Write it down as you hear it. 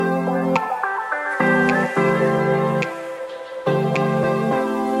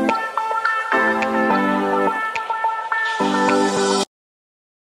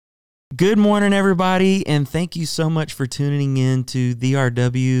Good morning, everybody, and thank you so much for tuning in to the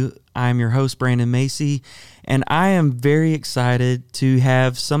RW. I'm your host, Brandon Macy, and I am very excited to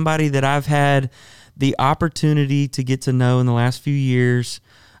have somebody that I've had the opportunity to get to know in the last few years,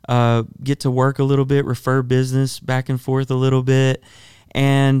 get to work a little bit, refer business back and forth a little bit,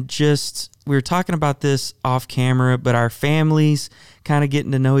 and just, we were talking about this off camera, but our families kind of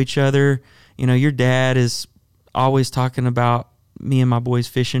getting to know each other. You know, your dad is always talking about me and my boys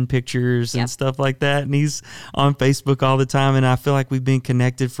fishing pictures and stuff like that. And he's on Facebook all the time. And I feel like we've been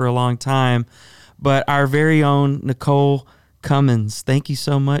connected for a long time. But our very own Nicole Cummins, thank you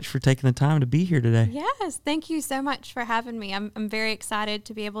so much for taking the time to be here today. Yes, thank you so much for having me. I'm very excited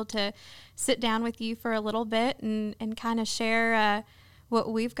to be able to sit down with you for a little bit and kind of share what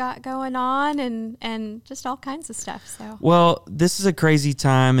we've got going on and just all kinds of stuff. So, well, this is a crazy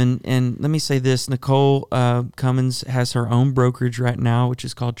time, and let me say this: Nicole Cummins has her own brokerage right now, which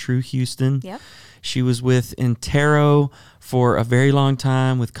is called True Houston. Yep. She was with Intero for a very long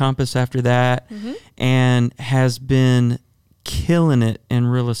time, with Compass after that, and has been killing it in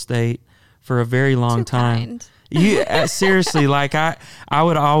real estate for a very long time. Kind. You seriously, like I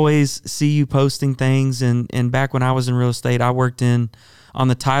would always see you posting things, and back when I was in real estate, I worked on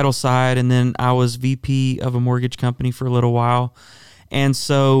the title side, and then I was VP of a mortgage company for a little while. And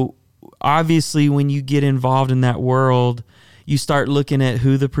so obviously when you get involved in that world, you start looking at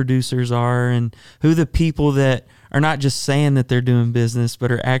who the producers are and who the people that are not just saying that they're doing business,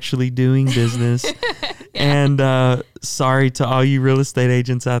 but are actually doing business. And sorry to all you real estate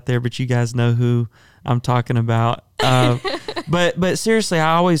agents out there, but you guys know who I'm talking about. But seriously,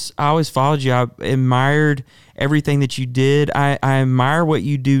 I always followed you. I admired everything that you did. I admire what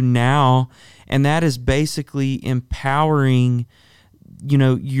you do now, and that is basically empowering, you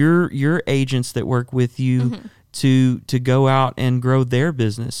know, your agents that work with you to go out and grow their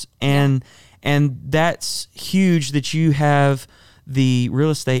business. And that's huge that you have the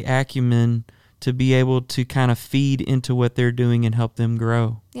real estate acumen to be able to kind of feed into what they're doing and help them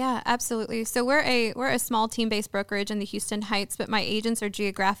grow. Yeah, absolutely. So we're a small team-based brokerage in the Houston Heights, but my agents are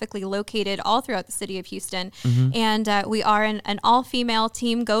geographically located all throughout the city of Houston. And we are an all-female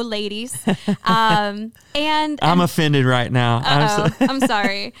team. Go ladies. And I'm offended right now. I'm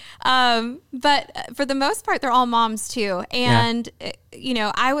sorry. But for the most part, they're all moms too. And you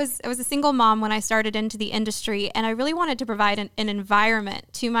know, I was a single mom when I started into the industry, and I really wanted to provide an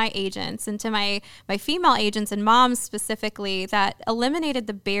environment to my agents and to my female agents and moms specifically that eliminated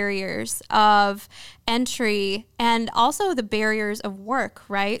the barriers of entry and also the barriers of work,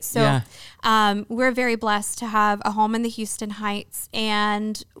 right? So we're very blessed to have a home in the Houston Heights,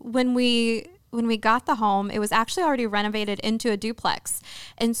 and when we got the home, it was actually already renovated into a duplex.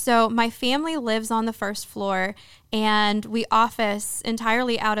 And so my family lives on the first floor, and we office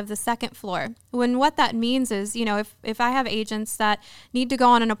entirely out of the second floor. When what that means is, you know, if I have agents that need to go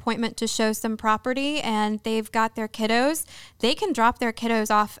on an appointment to show some property and they've got their kiddos, they can drop their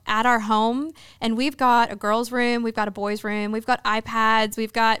kiddos off at our home. And we've got a girls' room, we've got a boys' room, we've got iPads,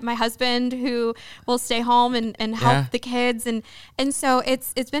 we've got my husband who will stay home and help the kids. And so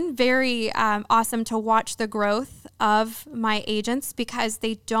it's been very awesome to watch the growth of my agents because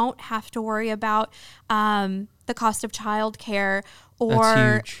they don't have to worry about the cost of childcare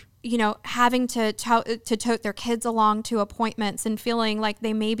or, you know, having to tote their kids along to appointments and feeling like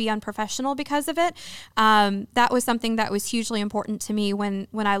they may be unprofessional because of it. That was something that was hugely important to me when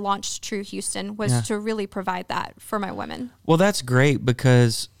I launched True Houston, was to really provide that for my women. Well, that's great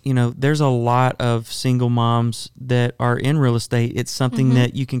because, you know, there's a lot of single moms that are in real estate. It's something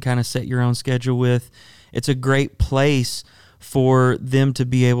that you can kind of set your own schedule with. It's a great place for them to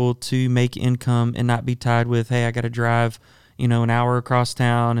be able to make income and not be tied with, hey, I got to drive, you know, an hour across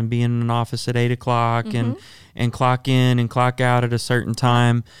town and be in an office at 8 o'clock and clock in and clock out at a certain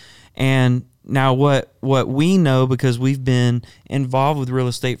time. And now what we know, because we've been involved with real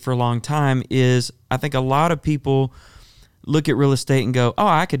estate for a long time, is I think a lot of people look at real estate and go, oh,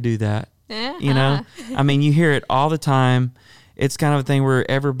 I could do that. You know, I mean, you hear it all the time. It's kind of a thing where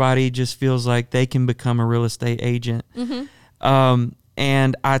everybody just feels like they can become a real estate agent.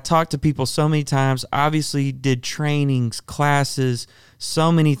 And I talked to people so many times, obviously did trainings, classes,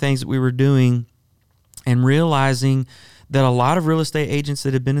 so many things that we were doing, and realizing that a lot of real estate agents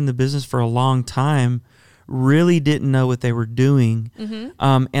that had been in the business for a long time really didn't know what they were doing.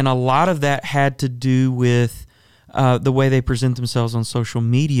 And a lot of that had to do with the way they present themselves on social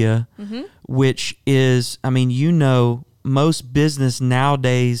media, which is, I mean, you know, most business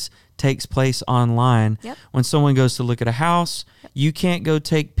nowadays takes place online. When someone goes to look at a house, You can't go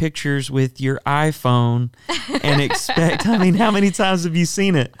take pictures with your iPhone and expect, I mean, how many times have you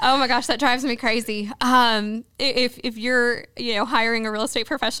seen it? Oh my gosh, that drives me crazy. If you're, hiring a real estate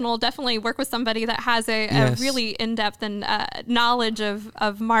professional, definitely work with somebody that has a really in-depth and knowledge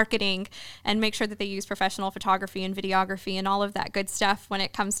of marketing, and make sure that they use professional photography and videography and all of that good stuff when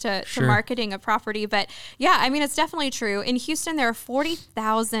it comes to marketing a property. But yeah, I mean, it's definitely true. In Houston, there are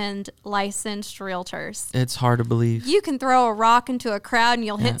 40,000 licensed realtors. It's hard to believe. You can throw a rock into a crowd and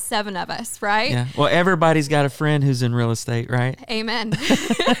you'll hit 7 of us, right? Yeah. Well, everybody's got a friend who's in real estate, right? Amen.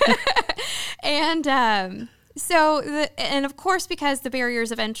 And and of course, because the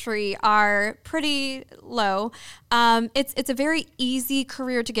barriers of entry are pretty low, it's a very easy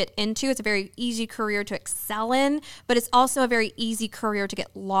career to get into. It's a very easy career to excel in, but it's also a very easy career to get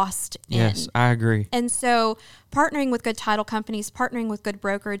lost in. Yes, I agree. And so partnering with good title companies, partnering with good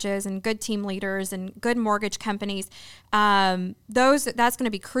brokerages and good team leaders and good mortgage companies, that's going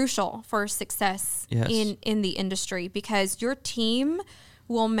to be crucial for success in the industry, because your team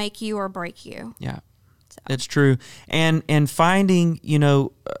will make you or break you. Yeah. It's true. And finding,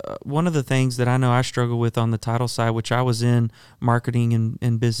 one of the things that I know I struggle with on the title side, which I was in marketing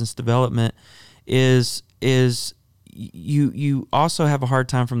and business development, is you also have a hard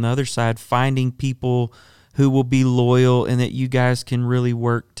time from the other side finding people who will be loyal and that you guys can really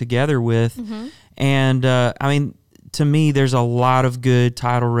work together with. Mm-hmm. And I mean, to me, there's a lot of good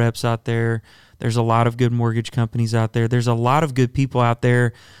title reps out there. There's a lot of good mortgage companies out there. There's a lot of good people out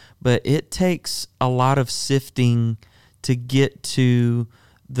there. But it takes a lot of sifting to get to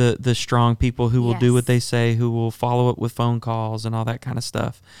the strong people who will do what they say, who will follow up with phone calls and all that kind of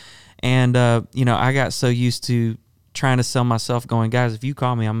stuff. And, I got so used to trying to sell myself going, guys, if you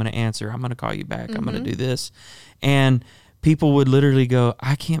call me, I'm going to answer. I'm going to call you back. Mm-hmm. I'm going to do this. And people would literally go,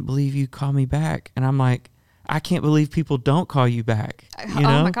 I can't believe you call me back. And I'm like, I can't believe people don't call you back. Oh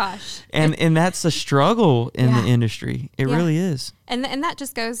my gosh. And that's a struggle in the industry. It really is. And that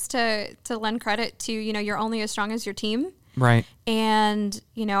just goes to lend credit to, you're only as strong as your team. Right. And,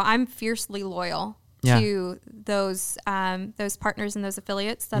 I'm fiercely loyal to those partners and those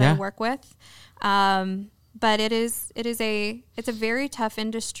affiliates that I work with. But it's a very tough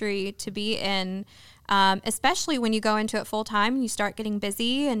industry to be in, especially when you go into it full time and you start getting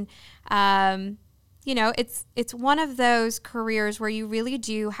busy. And, it's one of those careers where you really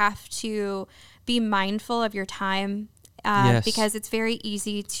do have to be mindful of your time, because it's very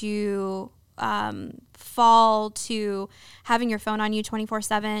easy to fall to having your phone on you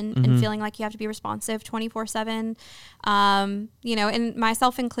 24/7 and feeling like you have to be responsive 24/7. And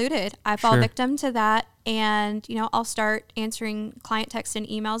myself included, I fall victim to that. And, I'll start answering client texts and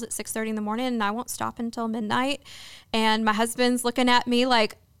emails at 6:30 in the morning, and I won't stop until midnight. And my husband's looking at me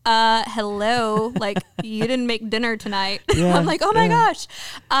like, hello, like, you didn't make dinner tonight. I'm like, oh my gosh.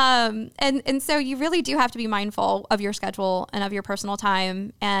 And so you really do have to be mindful of your schedule and of your personal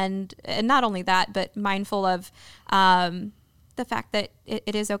time. And not only that, but mindful of, the fact that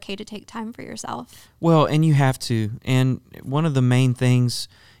it is okay to take time for yourself. Well, and you have to. And one of the main things,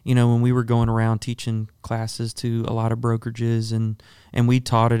 when we were going around teaching classes to a lot of brokerages, and we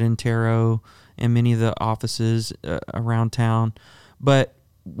taught it in Tarot and many of the offices around town, but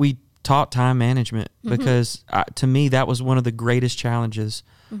we taught time management, because to me, that was one of the greatest challenges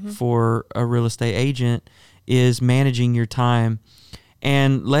for a real estate agent, is managing your time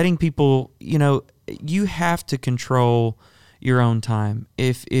and letting people, you have to control your own time.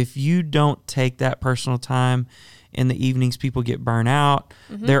 If you don't take that personal time in the evenings, people get burnt out.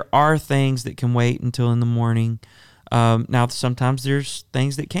 There are things that can wait until in the morning. Now, sometimes there's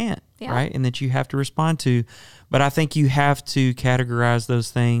things that can't, right? And that you have to respond to. But I think you have to categorize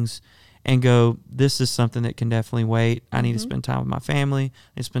those things and go, this is something that can definitely wait. I need to spend time with my family.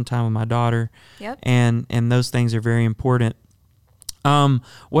 I need to spend time with my daughter. Yep. And those things are very important.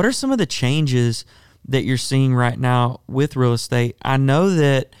 What are some of the changes that you're seeing right now with real estate? I know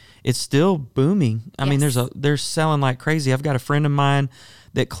that it's still booming. I mean, they're selling like crazy. I've got a friend of mine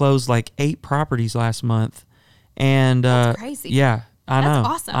that closed like 8 properties last month. And that's crazy. Yeah, I know. That's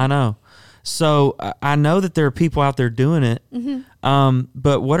awesome. I know. So I know that there are people out there doing it.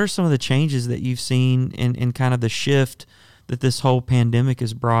 But what are some of the changes that you've seen in kind of the shift that this whole pandemic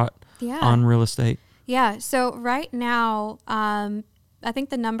has brought on real estate? Yeah. So right now, I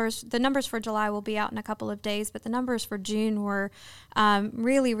think the numbers for July will be out in a couple of days, but the numbers for June were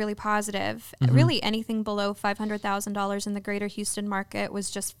really, really positive. Really, anything below $500,000 in the greater Houston market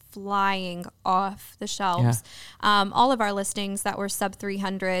was just flying off the shelves. All of our listings that were sub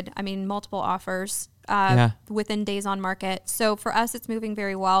 300, I mean, multiple offers within days on market. So for us, it's moving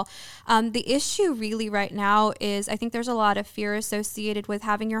very well. The issue really right now is I think there's a lot of fear associated with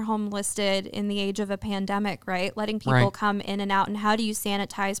having your home listed in the age of a pandemic, right? Letting people come in and out, and how do you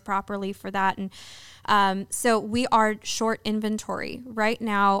sanitize properly for that? And so we are short inventory. Right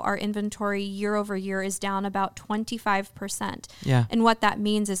now, our inventory year over year is down about 25%. Yeah. And what that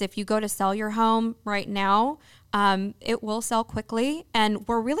means is if you go to sell your home right now, it will sell quickly, and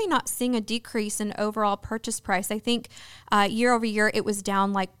we're really not seeing a decrease in overall purchase price. I think year over year it was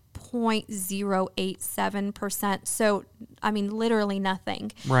down like 0.087%. So, I mean, literally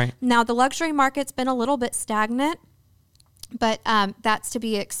nothing. Right. Now, the luxury market's been a little bit stagnant, but that's to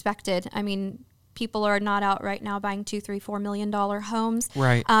be expected. I mean, people are not out right now buying $2, $3, $4 million homes.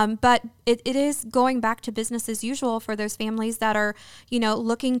 Right. But it is going back to business as usual for those families that are,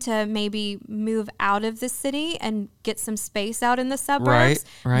 looking to maybe move out of the city and get some space out in the suburbs.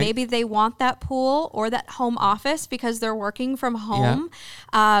 Right. Maybe they want that pool or that home office because they're working from home.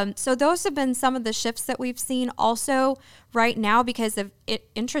 Yeah. So those have been some of the shifts that we've seen also right now because of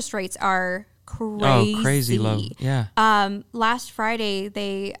interest rates are crazy low. Yeah. Last Friday,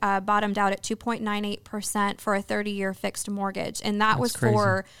 they bottomed out at 2.98% for a 30-year fixed mortgage. And that was crazy.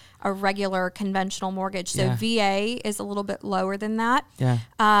 For a regular conventional mortgage. So VA is a little bit lower than that,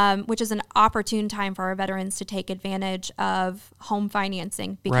 which is an opportune time for our veterans to take advantage of home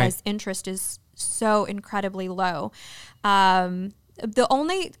financing because interest is so incredibly low. The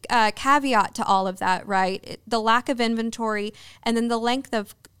only caveat to all of that, right, the lack of inventory and then the length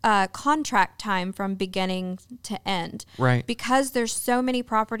of contract time from beginning to end. Right. Because there's so many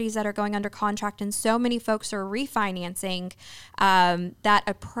properties that are going under contract and so many folks are refinancing, that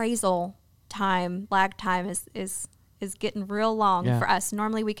appraisal time, lag time is getting real long for us.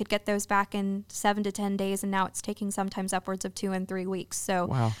 Normally we could get those back in 7 to 10 days, and now it's taking sometimes upwards of 2 and 3 weeks. So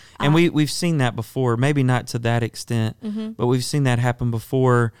wow. And we've seen that before, maybe not to that extent, but we've seen that happen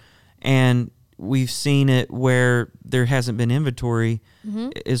before, and we've seen it where there hasn't been inventory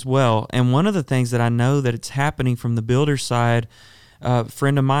as well. And one of the things that I know that it's happening from the builder side, a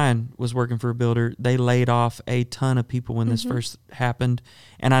friend of mine was working for a builder. They laid off a ton of people when this first happened.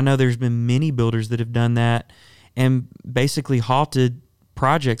 And I know there's been many builders that have done that and basically halted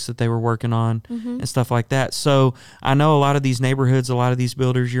projects that they were working on and stuff like that. So I know a lot of these neighborhoods, a lot of these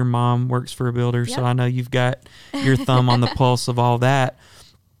builders, your mom works for a builder, so I know you've got your thumb on the pulse of all that,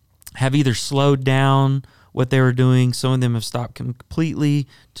 have either slowed down what they were doing. Some of them have stopped completely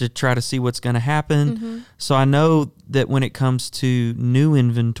to try to see what's going to happen. So I know that when it comes to new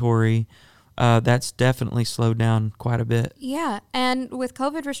inventory, that's definitely slowed down quite a bit. Yeah. And with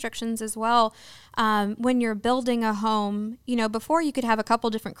COVID restrictions as well, when you're building a home, before you could have a couple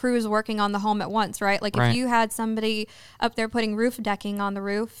different crews working on the home at once, right? Like if you had somebody up there putting roof decking on the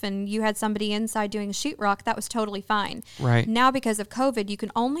roof and you had somebody inside doing sheetrock, that was totally fine. Right. Now, because of COVID, you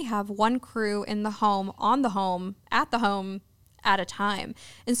can only have one crew in the home, on the home, at the home, at a time.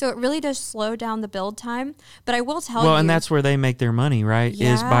 And so it really does slow down the build time. But I will tell you... Well, and that's where they make their money, right?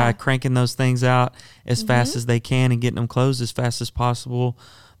 Yeah. Is by cranking those things out as fast as they can and getting them closed as fast as possible.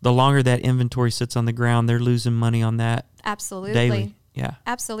 The longer that inventory sits on the ground, they're losing money on that. Absolutely. Daily. Yeah.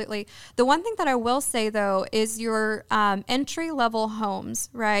 Absolutely. The one thing that I will say, though, is your entry-level homes,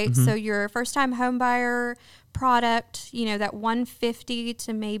 right? So your first-time home buyer product, that 150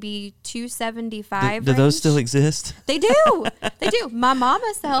 to maybe 275 Do those still exist? They do. They do. My mama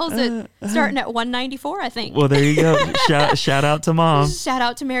sells it starting at 194, I think. Well, there you go. Shout out to Mom. Shout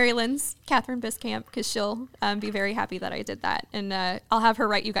out to Mary Lynn's Catherine Biscamp, because she'll be very happy that I did that. And I'll have her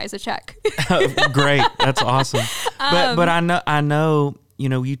write you guys a check. Great. That's awesome. But I know,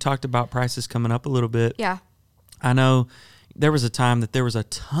 you talked about prices coming up a little bit. Yeah. I know there was a time that there was a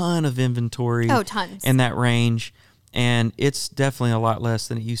ton of inventory in that range, and it's definitely a lot less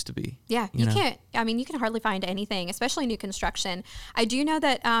than it used to be. Yeah, you can hardly find anything, especially new construction. I do know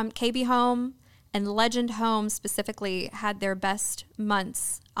that KB Home and Legend Home specifically had their best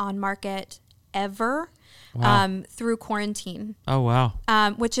months on market ever through quarantine. Oh,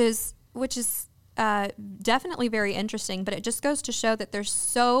 wow. Which is definitely very interesting, but it just goes to show that there's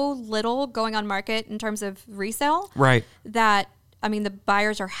so little going on market in terms of resale. Right. That, the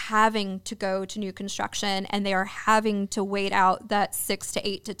buyers are having to go to new construction, and they are having to wait out that 6 to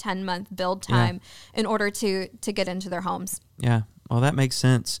 8 to 10 month build time in order to get into their homes. Yeah. Well, that makes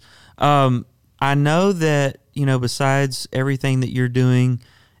sense. I know that, besides everything that you're doing,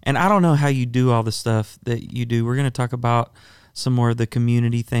 and I don't know how you do all the stuff that you do. We're going to talk about some more of the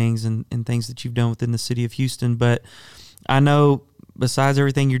community things and things that you've done within the city of Houston. But I know besides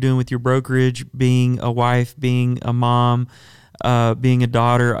everything you're doing with your brokerage, being a wife, being a mom, being a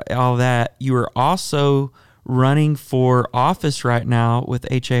daughter, all that. You are also running for office right now with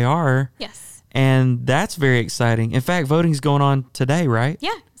HAR. Yes. And that's very exciting. In fact, voting's going on today, right?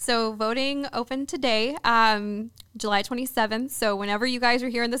 Yeah. So voting opened today, July 27th. So whenever you guys are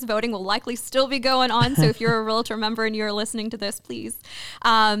hearing this, voting will likely still be going on. So if you're a Realtor member and you're listening to this, please,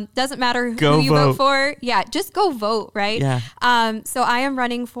 doesn't matter who you vote for. Yeah, just go vote, right? Yeah. So I am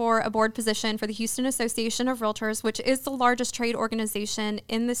running for a board position for the Houston Association of Realtors, which is the largest trade organization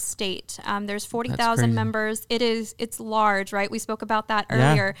in the state. There's 40,000 members. It's large, right? We spoke about that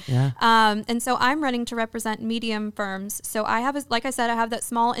earlier. Yeah. And so I'm running to represent medium firms. So I have, like I said, I have that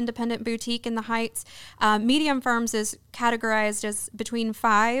small independent boutique in the Heights. Medium firms is categorized as between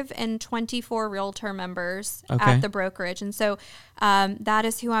 5 and 24 realtor members at the brokerage. And so that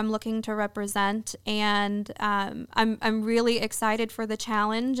is who I'm looking to represent. And I'm really excited for the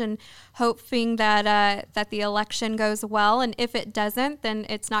challenge and hoping that that the election goes well. And if it doesn't, then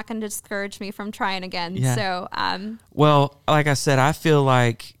it's not going to discourage me from trying again. Yeah. So, well, like I said, I feel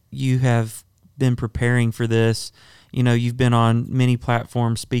like you have been preparing for this. You know, you've been on many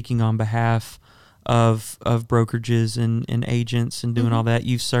platforms speaking on behalf of brokerages and agents and doing all that.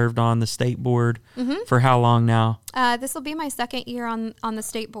 You've served on the state board for how long now? This will be my second year on the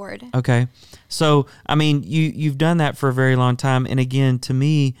state board. Okay. So, I mean, you've done that for a very long time. And again, to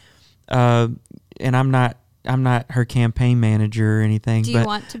me, and I'm not her campaign manager or anything. Do you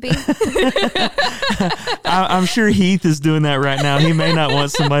want to be? I'm sure Heath is doing that right now. He may not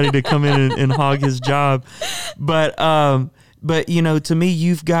want somebody to come in and hog his job, but you know, to me,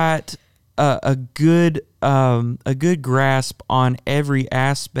 you've got a good grasp on every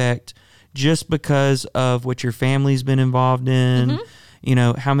aspect just because of what your family's been involved in. You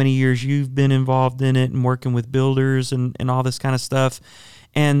know, how many years you've been involved in it and working with builders and all this kind of stuff.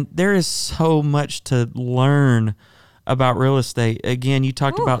 And there is so much to learn about real estate. Again, you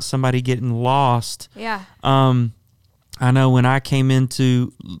talked about somebody getting lost. Yeah. I know when I came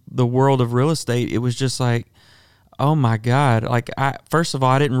into the world of real estate, it was just like, oh my God. Like, first of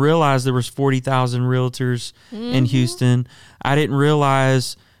all, I didn't realize there was 40,000 realtors in Houston. I didn't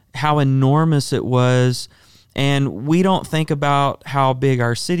realize how enormous it was. And we don't think about how big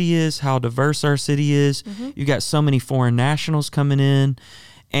our city is, how diverse our city is. You got so many foreign nationals coming in.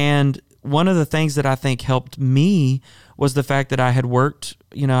 And one of the things that I think helped me was the fact that I had worked,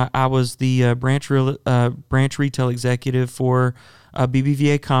 you know, I was the branch retail executive for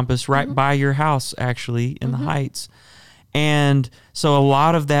BBVA Compass right by your house, actually, in the Heights. And so a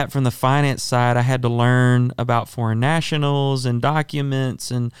lot of that from the finance side, I had to learn about foreign nationals and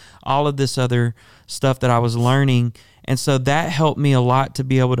documents and all of this other stuff that I was learning. And so that helped me a lot to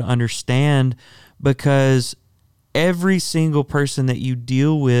be able to understand, because every single person that you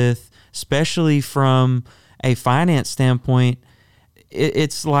deal with, especially from a finance standpoint,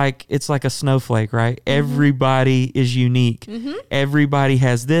 it's like a snowflake, right? Everybody is unique. Everybody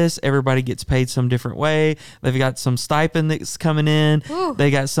has this. Everybody gets paid some different way. They've got some stipend that's coming in.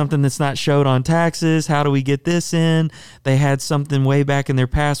 They got something that's not showed on taxes. How do we get this in? They had something way back in their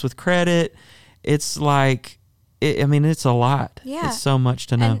past with credit. It's like, I mean, it's a lot. Yeah. It's so much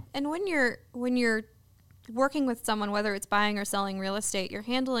to know. And when you're working with someone, whether it's buying or selling real estate, you're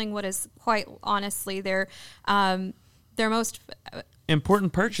handling what is quite honestly their most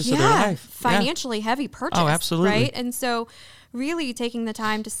important purchase of their life. Financially heavy purchase. Oh, absolutely. Right? And so really taking the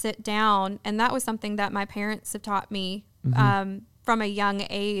time to sit down, and that was something that my parents have taught me from a young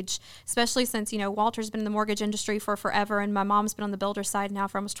age, especially since, you know, Walter's been in the mortgage industry for forever, and my mom's been on the builder side now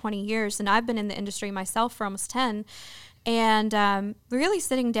for almost 20 years, and I've been in the industry myself for almost 10. And really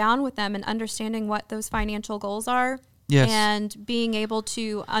sitting down with them and understanding what those financial goals are, and being able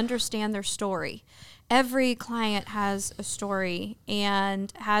to understand their story. Every client has a story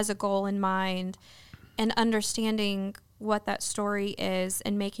and has a goal in mind, and understanding what that story is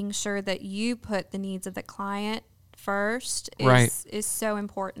and making sure that you put the needs of the client first is so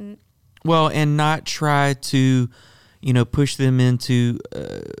important. Well, and not try to, you know, push them into,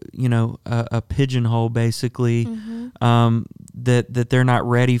 you know, a pigeonhole, basically, that they're not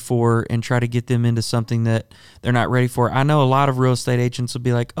ready for, and try to get them into something that they're not ready for. I know a lot of real estate agents will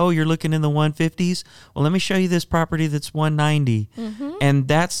be like, oh, you're looking in the 150s? Well, let me show you this property that's 190. And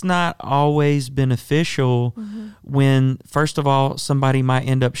that's not always beneficial when, first of all, somebody might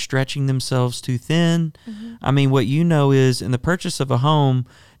end up stretching themselves too thin. I mean, what you know is, in the purchase of a home,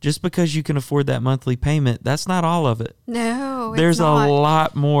 just because you can afford that monthly payment, that's not all of it. No, there's a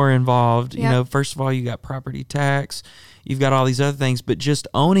lot more involved. You know, first of all, you got property tax, you've got all these other things, but just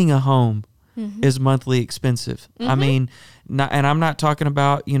owning a home is monthly expensive. I mean, and I'm not talking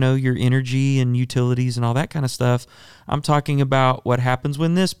about, your energy and utilities and all that kind of stuff. I'm talking about what happens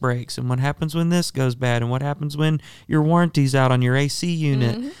when this breaks and what happens when this goes bad and what happens when your warranty's out on your AC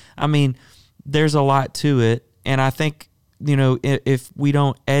unit. I mean, there's a lot to it. And I think, if we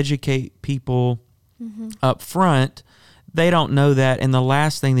don't educate people up front, they don't know that. And the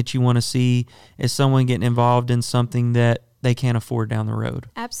last thing that you want to see is someone getting involved in something that they can't afford down the road.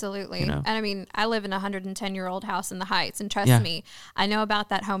 Absolutely. And I mean, I live in a 110-year-old house in the Heights, and trust me, I know about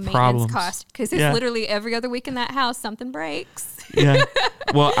that home maintenance cost, because it's literally every other week in that house, something breaks.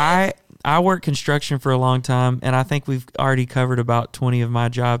 Well, I worked construction for a long time, and I think we've already covered about 20 of my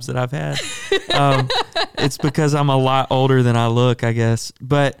jobs that I've had. It's because I'm a lot older than I look, I guess.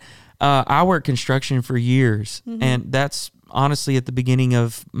 But I worked construction for years, and that's honestly at the beginning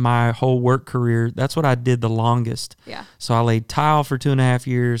of my whole work career. That's what I did the longest. Yeah. So I laid tile for 2.5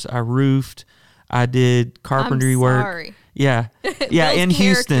 years. I roofed. I did carpentry work. Yeah. In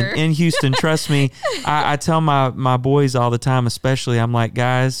Houston, trust me. I tell my boys all the time, especially, I'm like,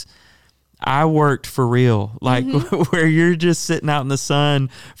 guys, I worked for real, like where you're just sitting out in the sun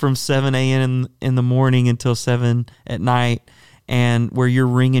from 7 a.m. in the morning until 7 at night, and where you're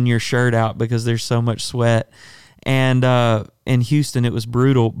wringing your shirt out because there's so much sweat. And in Houston, it was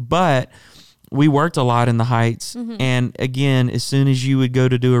brutal, but we worked a lot in the Heights. And again, as soon as you would go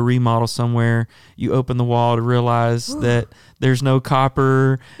to do a remodel somewhere, you open the wall to realize that there's no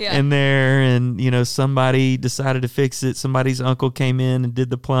copper in there. And, somebody decided to fix it. Somebody's uncle came in and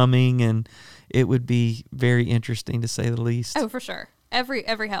did the plumbing, and it would be very interesting to say the least. Oh, for sure.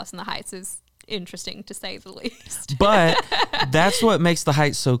 Every house in the Heights is interesting to say the least. But that's what makes the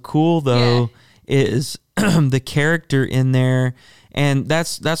Heights so cool, though, is the character in there. And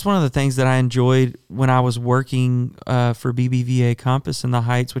that's one of the things that I enjoyed when I was working for BBVA Compass in the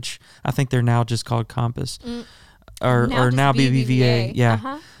Heights, which I think they're now just called Compass, or now BBVA.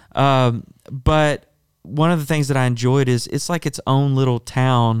 Yeah. But one of the things that I enjoyed is it's like its own little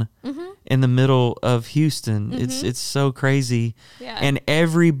town in the middle of Houston. It's so crazy. Yeah. And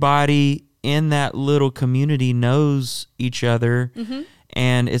everybody in that little community knows each other.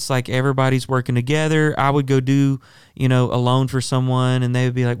 And it's like everybody's working together. I would go do, a loan for someone, and they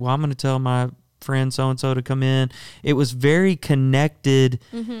would be like, well, I'm going to tell my friend so-and-so to come in. It was very connected,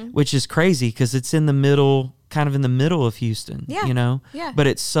 which is crazy because it's in the middle, kind of in the middle of Houston, Yeah. But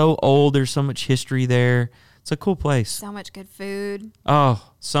it's so old. There's so much history there. It's a cool place. So much good food.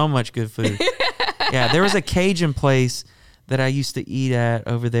 Oh, so much good food. Yeah, there was a Cajun place that I used to eat at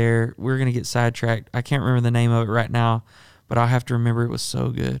over there. We're going to get sidetracked. I can't remember the name of it right now, but I'll have to remember. It was so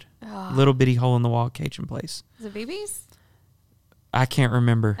good. Oh. Little bitty hole in the wall Cajun place. Is it BB's? I can't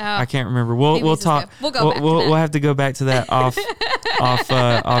remember. Oh. I can't remember. We'll talk. We'll have to go back to that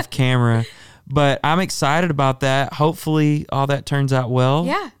off camera. But I'm excited about that. Hopefully, all that turns out well.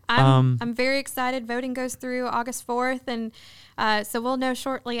 Yeah, I'm very excited. Voting goes through August 4th, and so we'll know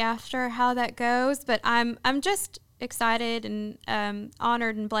shortly after how that goes. But I'm just excited and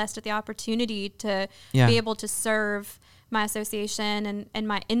honored and blessed at the opportunity to be able to serve my association and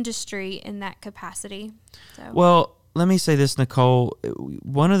my industry in that capacity. So. Well, let me say this, Nicole.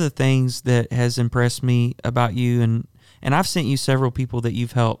 One of the things that has impressed me about you, and I've sent you several people that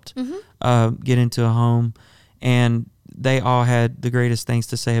you've helped get into a home, and they all had the greatest things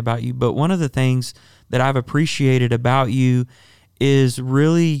to say about you. But one of the things that I've appreciated about you is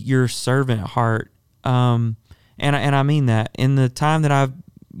really your servant heart. And I mean that. In the time that I've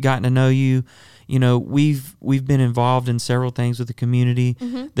gotten to know you, we've been involved in several things with the community.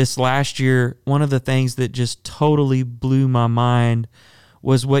 This last year, one of the things that just totally blew my mind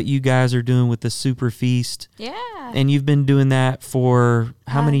was what you guys are doing with the Super Feast. Yeah. And you've been doing that for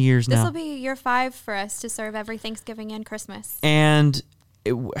how many years now? This will be year 5 for us to serve every Thanksgiving and Christmas. And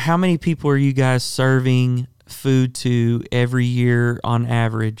how many people are you guys serving food to every year on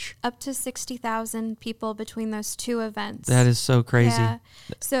average? Up to 60,000 people between those two events. That is so crazy. Yeah.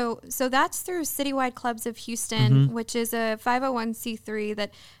 So that's through Citywide Clubs of Houston, which is a 501c3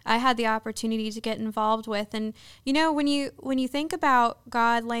 that I had the opportunity to get involved with. And when you think about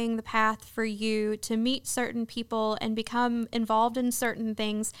God laying the path for you to meet certain people and become involved in certain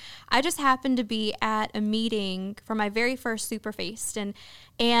things, I just happened to be at a meeting for my very first Super Feast,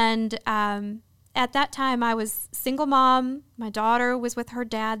 and at that time, I was single mom. My daughter was with her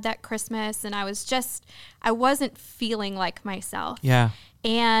dad that Christmas, and I wasn't feeling like myself. Yeah.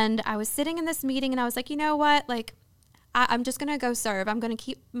 And I was sitting in this meeting, and I was like, you know what? Like, I'm just going to go serve. I'm going to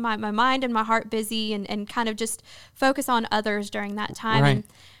keep my mind and my heart busy and kind of just focus on others during that time. Right.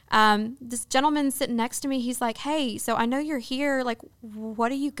 And this gentleman sitting next to me, he's like, hey, so I know you're here. Like,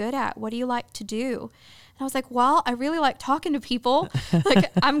 what are you good at? What do you like to do? And I was like, well, I really like talking to people.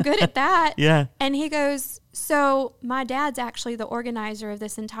 Like, I'm good at that. Yeah. And he goes, so my dad's actually the organizer of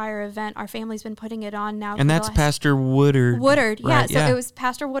this entire event. Our family's been putting it on now. And that's Pastor Woodard. Woodard, right? yeah. So it was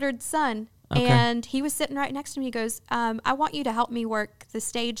Pastor Woodard's son. Okay. And he was sitting right next to me. He goes, I want you to help me work the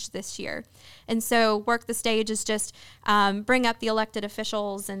stage this year. And so work the stage is just bring up the elected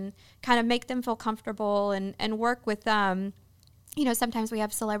officials and kind of make them feel comfortable and work with, sometimes we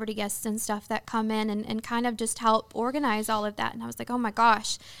have celebrity guests and stuff that come in and kind of just help organize all of that. And I was like, oh my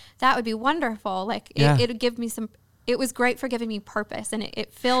gosh, that would be wonderful. Like it would give me it was great for giving me purpose, and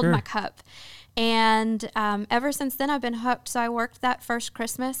it filled my cup. And ever since then, I've been hooked. So I worked that first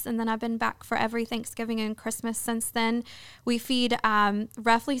Christmas, and then I've been back for every Thanksgiving and Christmas since then. We feed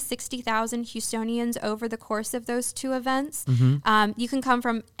roughly 60,000 Houstonians over the course of those two events. Mm-hmm. You can come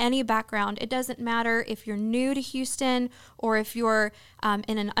from any background. It doesn't matter if you're new to Houston or if you're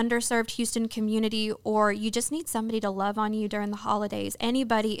in an underserved Houston community, or you just need somebody to love on you during the holidays.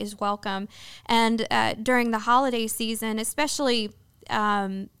 Anybody is welcome. And during the holiday season, especially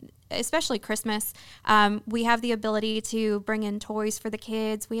Christmas, we have the ability to bring in toys for the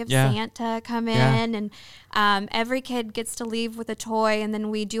kids. We have Santa come in, and every kid gets to leave with a toy, and then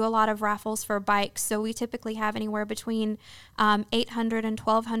we do a lot of raffles for bikes. So we typically have anywhere between 800 and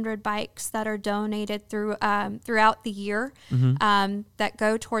 1,200 bikes that are donated throughout the year that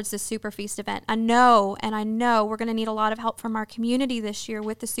go towards the Super Feast event. I know we're going to need a lot of help from our community this year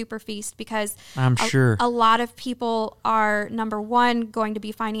with the Super Feast, because I'm sure a lot of people are, number one, going to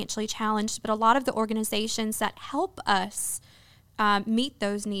be financially challenged, but a lot of the organizations that help us meet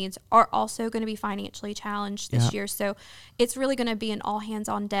those needs are also going to be financially challenged this year. So it's really going to be an all hands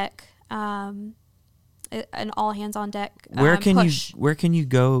on deck. Where can push. Where can you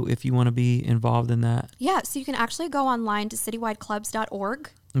go if you want to be involved in that? Yeah, so you can actually go online to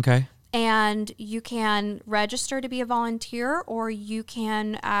citywideclubs.org. Okay. And you can register to be a volunteer, or you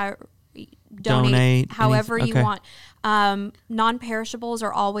can donate however you want. Non-perishables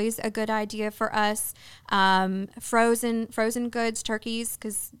are always a good idea for us. Frozen goods, turkeys,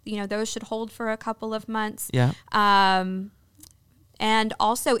 because those should hold for a couple of months. Yeah. And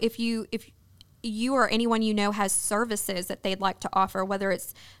also if you or anyone has services that they'd like to offer, whether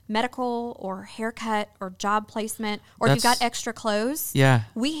it's medical or haircut or job placement, or if you've got extra clothes,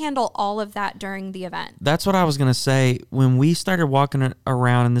 we handle all of that during the event. That's what I was going to say. When we started walking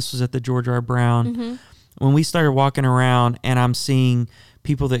around, and this was at the George R. Brown, when we started walking around and I'm seeing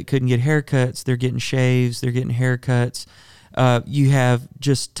people that couldn't get haircuts, they're getting shaves, they're getting haircuts. You have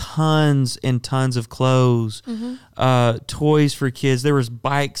just tons and tons of clothes, toys for kids. There was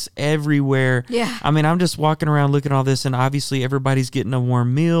bikes everywhere. Yeah. I mean, I'm just walking around looking at all this, and obviously everybody's getting a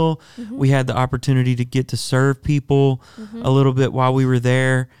warm meal. We had the opportunity to get to serve people a little bit while we were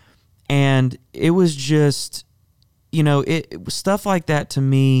there. And it was just, stuff like that to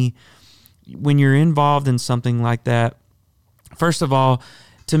me, when you're involved in something like that, first of all,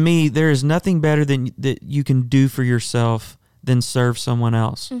 to me, there is nothing better than that you can do for yourself than serve someone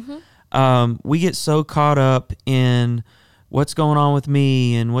else. We get so caught up in what's going on with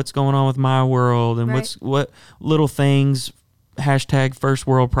me and what's going on with my world and what little things, hashtag first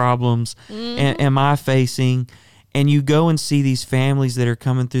world problems, am I facing? And you go and see these families that are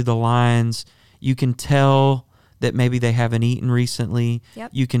coming through the lines. You can tell that maybe they haven't eaten recently.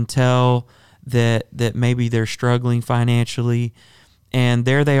 Yep. You can tell that maybe they're struggling financially. And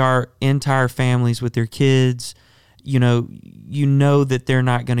there they are, entire families with their kids. You know that they're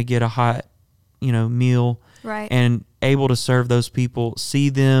not going to get a hot, meal. Right. And able to serve those people, see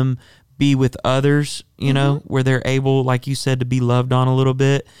them be with others, where they're able, like you said, to be loved on a little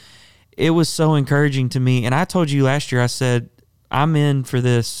bit. It was so encouraging to me. And I told you last year, I said, I'm in for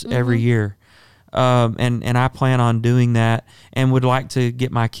this every year. And I plan on doing that, and would like to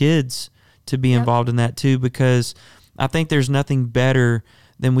get my kids to be involved in that too, because I think there's nothing better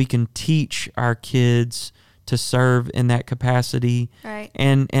than we can teach our kids to serve in that capacity,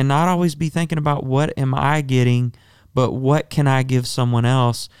 and not always be thinking about what am I getting, but what can I give someone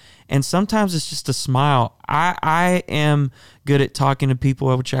else. And sometimes it's just a smile. I am good at talking to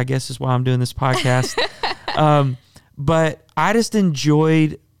people, which I guess is why I'm doing this podcast. But I just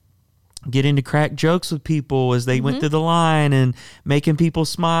enjoyed getting to crack jokes with people as they went through the line and making people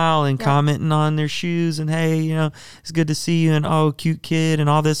smile and commenting on their shoes and, hey, it's good to see you, and oh, cute kid, and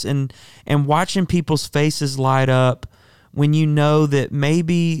all this, and watching people's faces light up when you know that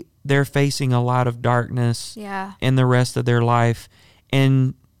maybe they're facing a lot of darkness Yeah. in the rest of their life.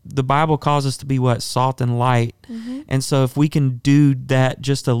 And the Bible calls us to be salt and light. Mm-hmm. And so if we can do that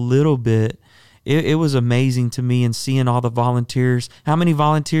just a little bit, it was amazing to me, and seeing all the volunteers. How many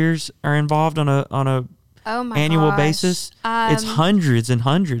volunteers are involved on a Oh my annual gosh. basis? It's hundreds and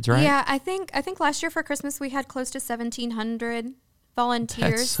hundreds, right? Yeah, I think last year for Christmas we had close to 1,700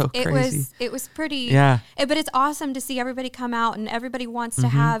 volunteers. That's so crazy. It was pretty. Yeah. But it's awesome to see everybody come out, and everybody wants to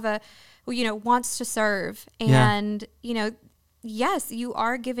have wants to serve. And yes, you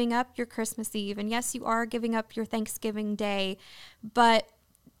are giving up your Christmas Eve, and yes, you are giving up your Thanksgiving Day, but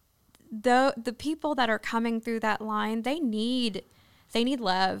the people that are coming through that line, they need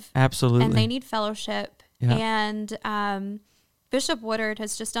love. Absolutely. And they need fellowship. Yeah. And Bishop Woodard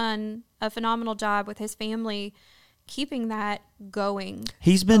has just done a phenomenal job with his family keeping that going.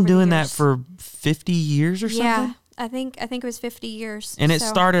 He's been doing that for 50 years or something? Yeah. I think it was 50 years. And it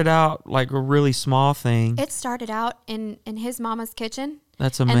started out like a really small thing. It started out in his mama's kitchen.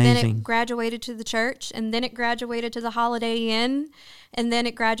 That's amazing. And then it graduated to the church, and then it graduated to the Holiday Inn, and then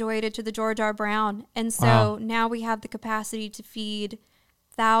it graduated to the George R. Brown. And so now we have the capacity to feed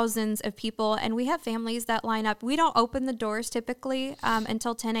thousands of people, and we have families that line up. We don't open the doors typically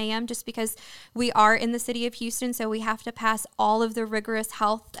until 10 a.m. just because we are in the city of Houston, so we have to pass all of the rigorous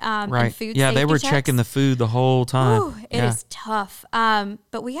health and food Yeah, they were checks. checking the food the whole time. Ooh, it is tough.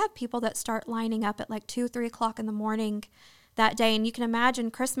 But we have people that start lining up at like 2, 3 o'clock in the morning that day, and you can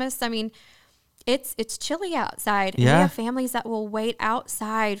imagine Christmas. I mean, it's chilly outside. And we have families that will wait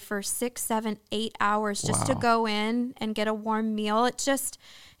outside for 6, 7, 8 hours just to go in and get a warm meal. It's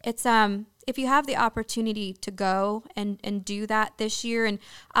if you have the opportunity to go and do that this year, and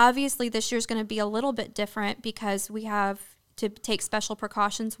obviously this year is going to be a little bit different because we have to take special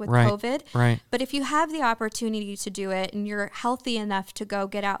precautions with COVID. Right. But if you have the opportunity to do it and you're healthy enough to go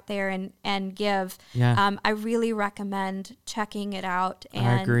get out there and give, I really recommend checking it out. And,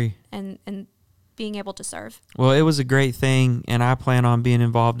 I agree. And being able to serve. Well, it was a great thing, and I plan on being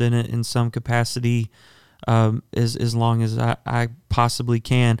involved in it in some capacity as long as I possibly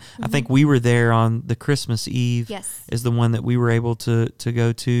can. I think we were there on the Christmas Eve. Yes. Is the one that we were able to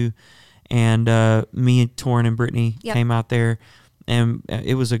go to. And me, Torrin, and Brittany came out there, and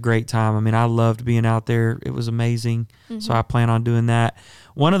it was a great time. I mean, I loved being out there. It was amazing. So I plan on doing that.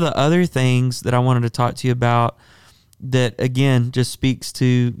 One of the other things that I wanted to talk to you about that, again, just speaks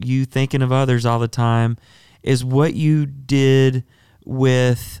to you thinking of others all the time is what you did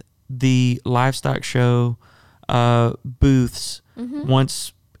with the livestock show booths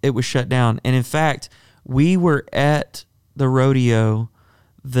once it was shut down. And in fact, we were at the rodeo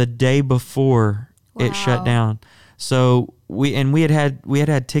the day before it shut down. So we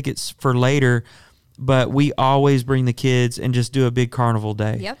had tickets for later, but we always bring the kids and just do a big carnival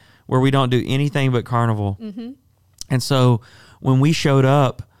day where we don't do anything but carnival. And so when we showed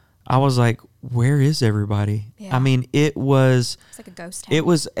up, I was like, where is everybody? I mean, it's like a ghost town. It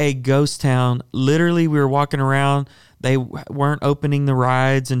was a ghost town. Literally, we were walking around. They weren't opening the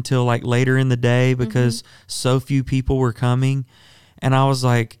rides until like later in the day because so few people were coming. And I was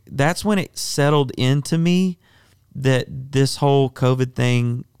like, that's when it settled into me that this whole COVID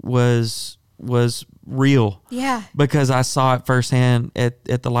thing was real. Yeah. Because I saw it firsthand at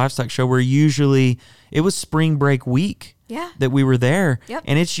the livestock show, where usually it was spring break week that we were there. Yep.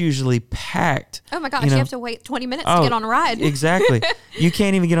 And it's usually packed. Oh my gosh, you have to wait 20 minutes to get on a ride. Exactly. You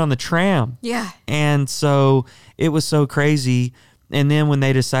can't even get on the tram. Yeah. And so it was so crazy. And then when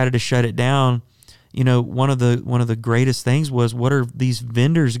they decided to shut it down, one of the greatest things was, what are these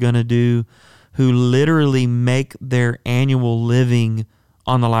vendors going to do who literally make their annual living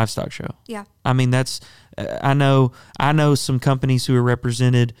on the livestock show? Yeah. I mean, I know some companies who are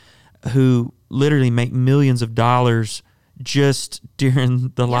represented who literally make millions of dollars just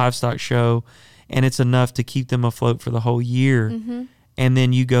during the livestock show, and it's enough to keep them afloat for the whole year. And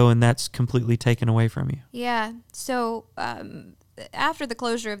then you go and that's completely taken away from you. Yeah. So, after the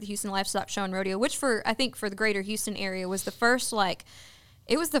closure of the Houston Livestock Show and Rodeo, which I think for the greater Houston area was the first,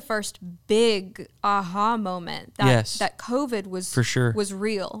 it was the first big aha moment that COVID was for sure was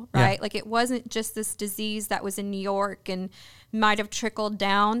real, right? Like it wasn't just this disease that was in New York and might have trickled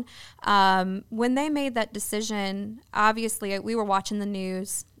down. When they made that decision, obviously we were watching the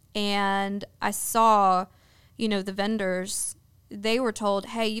news and I saw, the vendors. They were told,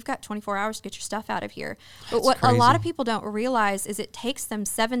 hey, you've got 24 hours to get your stuff out of here. But what a lot of people don't realize is it takes them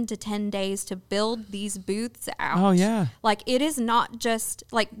 7 to 10 days to build these booths out. Oh, yeah. Like, it is not just,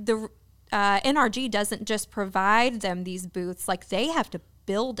 like, the NRG doesn't just provide them these booths. Like, they have to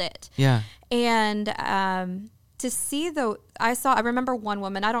build it. Yeah. And to see I remember one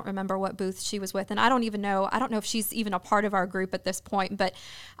woman, I don't remember what booth she was with, and I don't know if she's even a part of our group at this point, but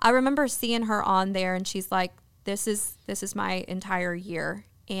I remember seeing her on there, and she's like, this is my entire year,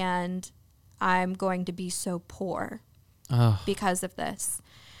 and I'm going to be so poor because of this.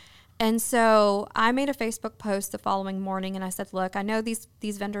 And so I made a Facebook post the following morning, and I said, look, I know these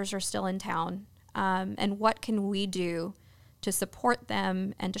vendors are still in town, and what can we do to support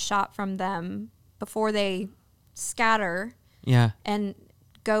them and to shop from them before they scatter and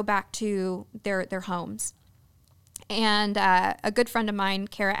go back to their homes. And a good friend of mine,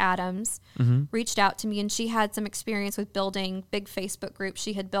 Kara Adams, reached out to me, and she had some experience with building big Facebook groups.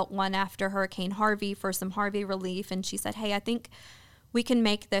 She had built one after Hurricane Harvey for some Harvey relief, and she said, hey, I think we can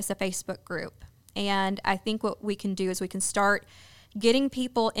make this a Facebook group. And I think what we can do is we can start getting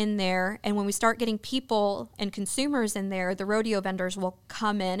people in there, and when we start getting people and consumers in there, the rodeo vendors will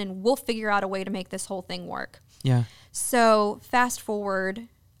come in, and we'll figure out a way to make this whole thing work. Yeah. So fast forward,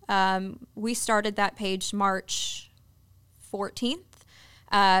 we started that page March 14th.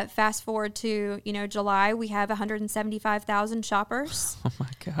 Fast forward to, July, we have 175,000 shoppers. Oh my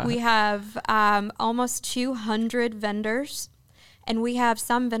God. We have almost 200 vendors. And we have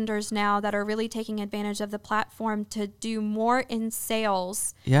some vendors now that are really taking advantage of the platform to do more in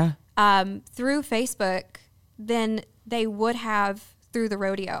sales through Facebook than they would have through the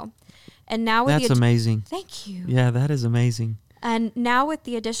rodeo. And now with That's amazing. Thank you. Yeah, that is amazing. And now with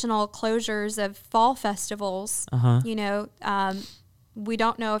the additional closures of fall festivals, we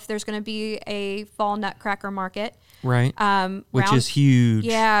don't know if there's going to be a fall nutcracker market. Right. Which is huge.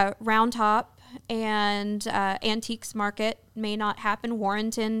 Yeah, Round Top and Antiques Market may not happen.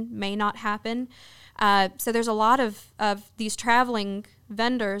 Warrenton may not happen. So there's a lot of these traveling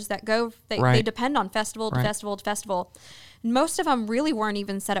vendors that they depend on festival to festival to festival. Most of them really weren't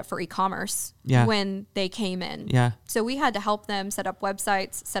even set up for e-commerce when they came in. Yeah. So we had to help them set up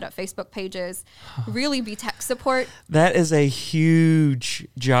websites, set up Facebook pages, really be tech support. That is a huge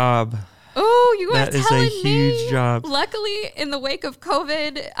job. Oh, you are telling me. That is a huge job. Luckily, in the wake of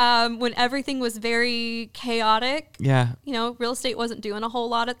COVID, when everything was very chaotic, real estate wasn't doing a whole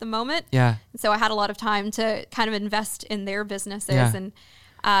lot at the moment. Yeah. So I had a lot of time to kind of invest in their businesses. And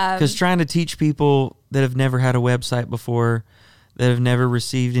because trying to teach people that have never had a website before, that have never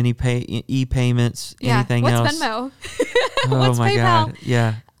received any e-payments, anything else. What's Venmo? What's PayPal? God.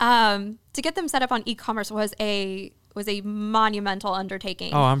 Yeah. To get them set up on e-commerce was a monumental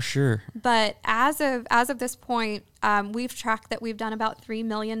undertaking. Oh, I'm sure. But as of this point, we've tracked that we've done about $3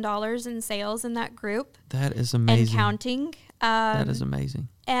 million in sales in that group. That is amazing. And counting. That is amazing.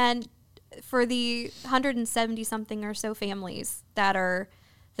 And for the 170 something or so families that are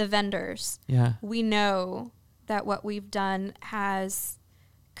the vendors, we know that what we've done has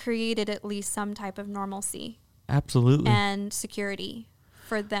created at least some type of normalcy. Absolutely. And security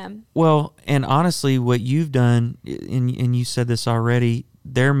for them. Well, and honestly, what you've done, and you said this already,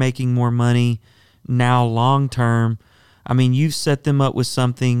 they're making more money now long term. I mean, you've set them up with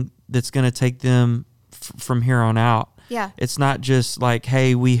something that's going to take them from here on out. Yeah. It's not just like,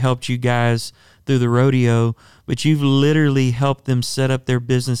 hey, we helped you guys through the rodeo, but you've literally helped them set up their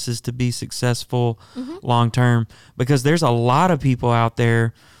businesses to be successful long term, because there's a lot of people out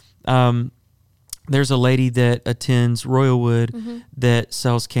there. There's a lady that attends Royalwood that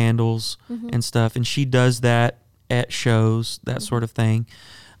sells candles and stuff, and she does that at shows, that sort of thing.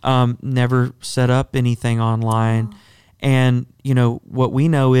 Never set up anything online. And, what we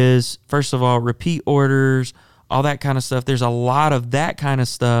know is, first of all, repeat orders, all that kind of stuff. There's a lot of that kind of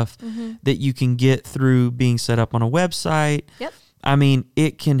stuff that you can get through being set up on a website. Yep. I mean,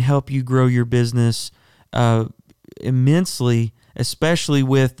 it can help you grow your business immensely, especially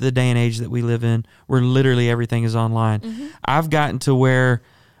with the day and age that we live in, where literally everything is online. I've gotten to where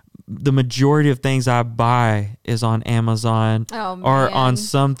the majority of things I buy is on Amazon or on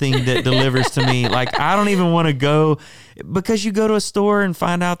something that delivers to me. Like, I don't even want to go, because you go to a store and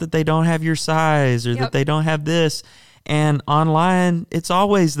find out that they don't have your size or that they don't have this. And online, it's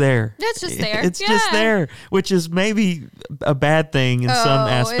always there. It's just there. It's just there, which is maybe a bad thing in some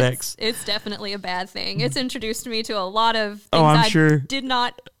aspects. It's definitely a bad thing. It's introduced me to a lot of things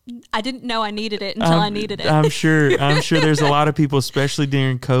I didn't know I needed it until I needed it. I'm sure there's a lot of people, especially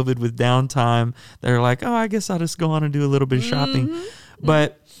during COVID with downtime, that are like, oh, I guess I'll just go on and do a little bit of shopping.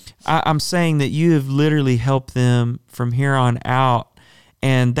 But I'm saying that you have literally helped them from here on out.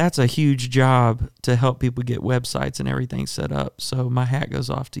 And that's a huge job to help people get websites and everything set up. So my hat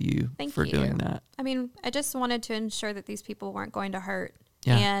goes off to you for doing that. I mean, I just wanted to ensure that these people weren't going to hurt.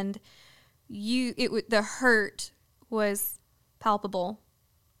 Yeah. And the hurt was palpable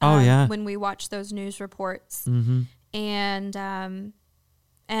Oh, yeah. When we watch those news reports. Mm-hmm.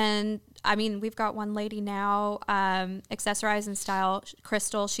 And I mean, we've got one lady now, Accessorize and Style,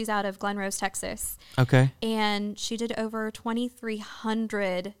 Crystal. She's out of Glen Rose, Texas. Okay. And she did over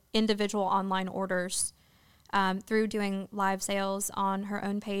 2,300 individual online orders through doing live sales on her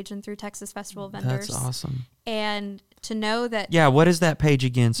own page and through Texas Festival vendors. That's awesome. And to know that... Yeah, what is that page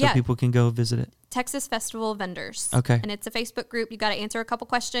again so people can go visit it? Texas Festival Vendors. Okay. And it's a Facebook group. You got to answer a couple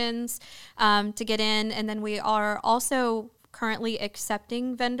questions to get in. And then we are also currently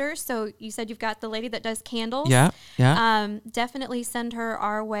accepting vendors. So you said you've got the lady that does candles. Yeah, yeah. Definitely send her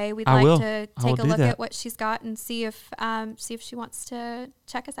our way. We'd I like will. to I take will a do look that. at what she's got and see if she wants to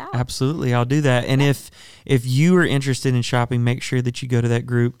check us out. Absolutely, I'll do that. And if you are interested in shopping, make sure that you go to that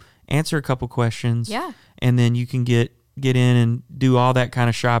group, answer a couple questions. Yeah. And then you can get in and do all that kind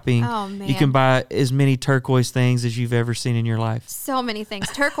of shopping. Oh, man. You can buy as many turquoise things as you've ever seen in your life. So many things.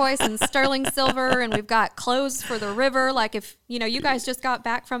 Turquoise and sterling silver, and we've got clothes for the river. Like if, you guys just got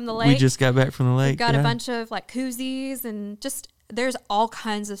back from the lake. We just got back from the lake. We've got a bunch of like koozies and just, there's all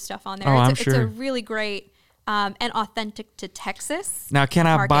kinds of stuff on there. Oh, I'm It's sure. a really great and authentic to Texas. Now, can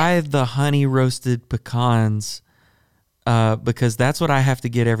I market. buy the honey roasted pecans? Because that's what I have to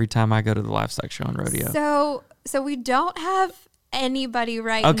get every time I go to the livestock show and rodeo. So we don't have anybody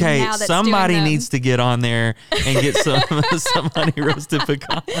right Okay, now that's somebody doing them. needs to get on there and get some honey roasted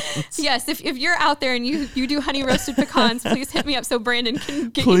pecans. Yes, if you're out there and you do honey roasted pecans, please hit me up so Brandon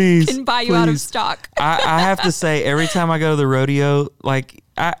can can buy you out of stock. I have to say, every time I go to the rodeo,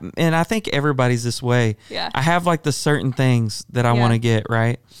 and I think everybody's this way. Yeah. I have like the certain things that I want to get,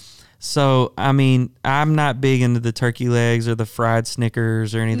 right? So, I mean, I'm not big into the turkey legs or the fried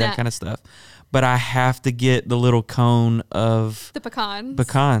Snickers or any of that kind of stuff. But I have to get the little cone of the pecans.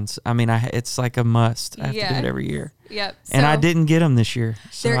 Pecans. I mean, it's like a must. I have to do it every year. Yep. And I didn't get them this year.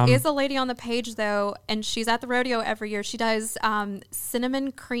 So there is a lady on the page, though, and she's at the rodeo every year. She does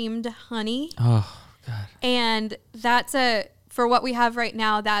cinnamon creamed honey. Oh, God. And for what we have right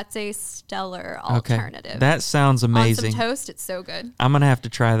now, that's a stellar alternative. That sounds amazing. On some toast, it's so good. I'm going to have to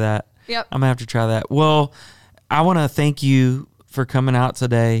try that. Yep. I'm going to have to try that. Well, I want to thank you for coming out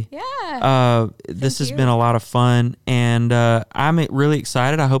today. Yeah. This has been a lot of fun, and I'm really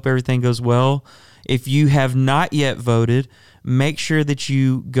excited. I hope everything goes well. If you have not yet voted, make sure that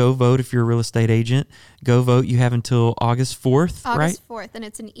you go vote. If you're a real estate agent, go vote. You have until August 4th, right? August 4th, and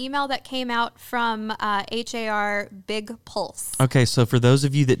it's an email that came out from HAR Big Pulse. Okay, so for those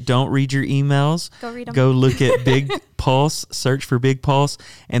of you that don't read your emails, go read them. Go look at Big Pulse, search for Big Pulse,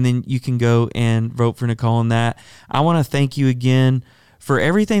 and then you can go and vote for Nicole on that. I want to thank you again for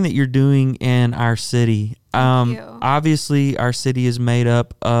everything that you're doing in our city. Thank you. Obviously, our city is made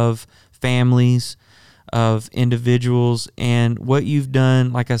up of families, of individuals, and what you've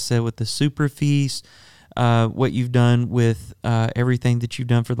done, like I said, with the Super Feast, what you've done with everything that you've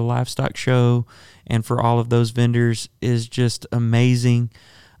done for the livestock show and for all of those vendors is just amazing.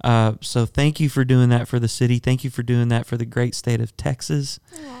 So thank you for doing that for the city. Thank you for doing that for the great state of Texas.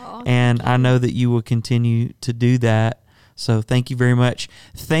 Aww, and I know that you will continue to do that. So thank you very much.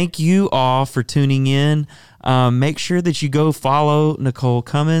 Thank you all for tuning in. Make sure that you go follow Nicole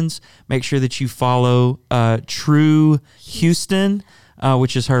Cummins. Make sure that you follow True Houston,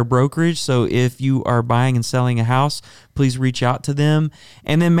 which is her brokerage. So if you are buying and selling a house, please reach out to them.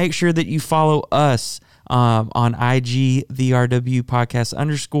 And then make sure that you follow us on IG, the RW Podcast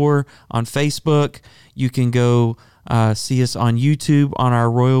 _. On Facebook, you can go see us on YouTube on our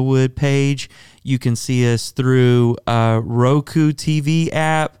Royalwood page. You can see us through Roku TV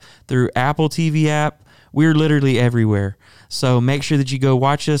app, through Apple TV app. We're literally everywhere. So make sure that you go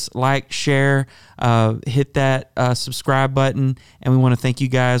watch us, like, share, hit that subscribe button. And we want to thank you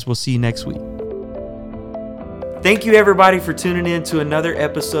guys. We'll see you next week. Thank you, everybody, for tuning in to another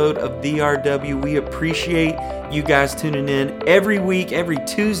episode of The RW. We appreciate you guys tuning in every week, every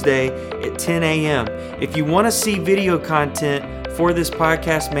Tuesday at 10 a.m. If you want to see video content for this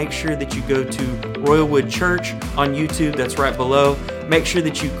podcast, make sure that you go to Royalwood Church on YouTube. That's right below. Make sure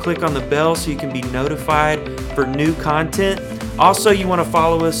that you click on the bell so you can be notified for new content. Also, you want to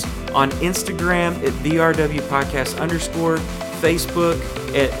follow us on Instagram at VRW Podcast _, Facebook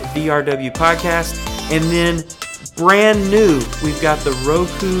at VRW Podcast, and then brand new, we've got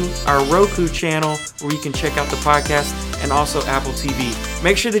our Roku channel where you can check out the podcast, and also Apple TV.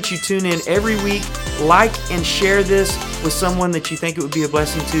 Make sure that you tune in every week, like and share this with someone that you think it would be a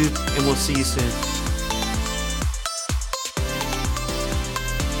blessing to, and we'll see you soon.